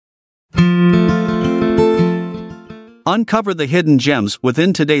Uncover the hidden gems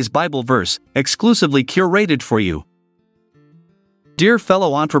within today's Bible verse, exclusively curated for you. Dear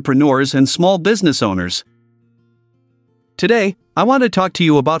fellow entrepreneurs and small business owners, today, I want to talk to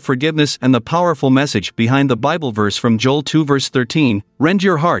you about forgiveness and the powerful message behind the Bible verse from Joel 2 verse 13, "Rend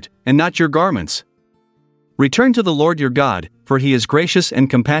your heart, and not your garments. Return to the Lord your God, for he is gracious and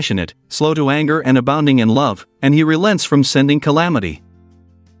compassionate, slow to anger and abounding in love, and he relents from sending calamity."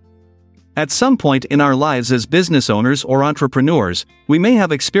 At some point in our lives as business owners or entrepreneurs, we may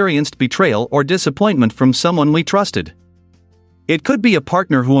have experienced betrayal or disappointment from someone we trusted. It could be a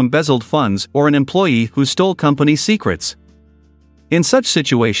partner who embezzled funds or an employee who stole company secrets. In such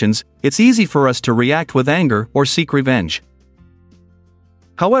situations, it's easy for us to react with anger or seek revenge.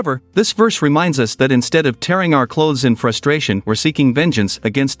 However, this verse reminds us that instead of tearing our clothes in frustration or seeking vengeance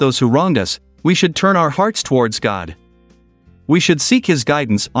against those who wronged us, we should turn our hearts towards God. We should seek His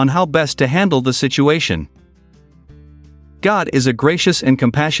guidance on how best to handle the situation. God is a gracious and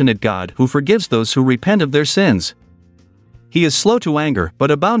compassionate God who forgives those who repent of their sins. He is slow to anger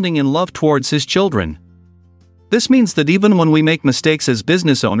but abounding in love towards His children. This means that even when we make mistakes as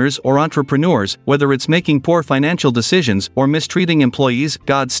business owners or entrepreneurs, whether it's making poor financial decisions or mistreating employees,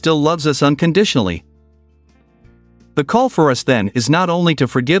 God still loves us unconditionally. The call for us then is not only to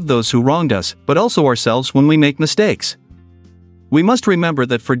forgive those who wronged us, but also ourselves when we make mistakes. We must remember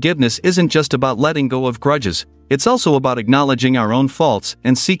that forgiveness isn't just about letting go of grudges, it's also about acknowledging our own faults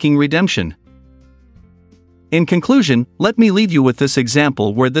and seeking redemption. In conclusion, let me leave you with this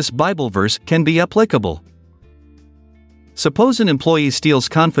example where this Bible verse can be applicable. Suppose an employee steals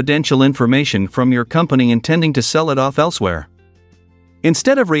confidential information from your company intending to sell it off elsewhere.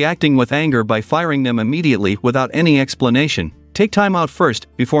 Instead of reacting with anger by firing them immediately without any explanation, take time out first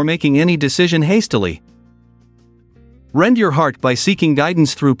before making any decision hastily. Rend your heart by seeking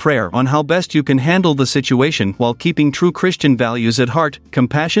guidance through prayer on how best you can handle the situation while keeping true Christian values at heart,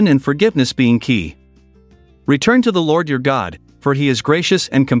 compassion and forgiveness being key. Return to the Lord your God, for He is gracious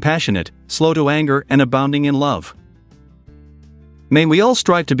and compassionate, slow to anger and abounding in love. May we all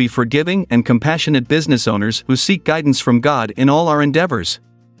strive to be forgiving and compassionate business owners who seek guidance from God in all our endeavors.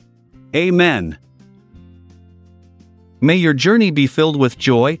 Amen. May your journey be filled with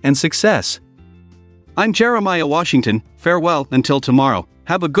joy and success. I'm Jeremiah Washington. Farewell until tomorrow.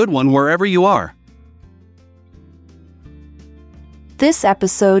 Have a good one wherever you are. This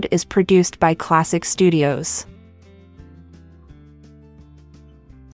episode is produced by Classic Studios.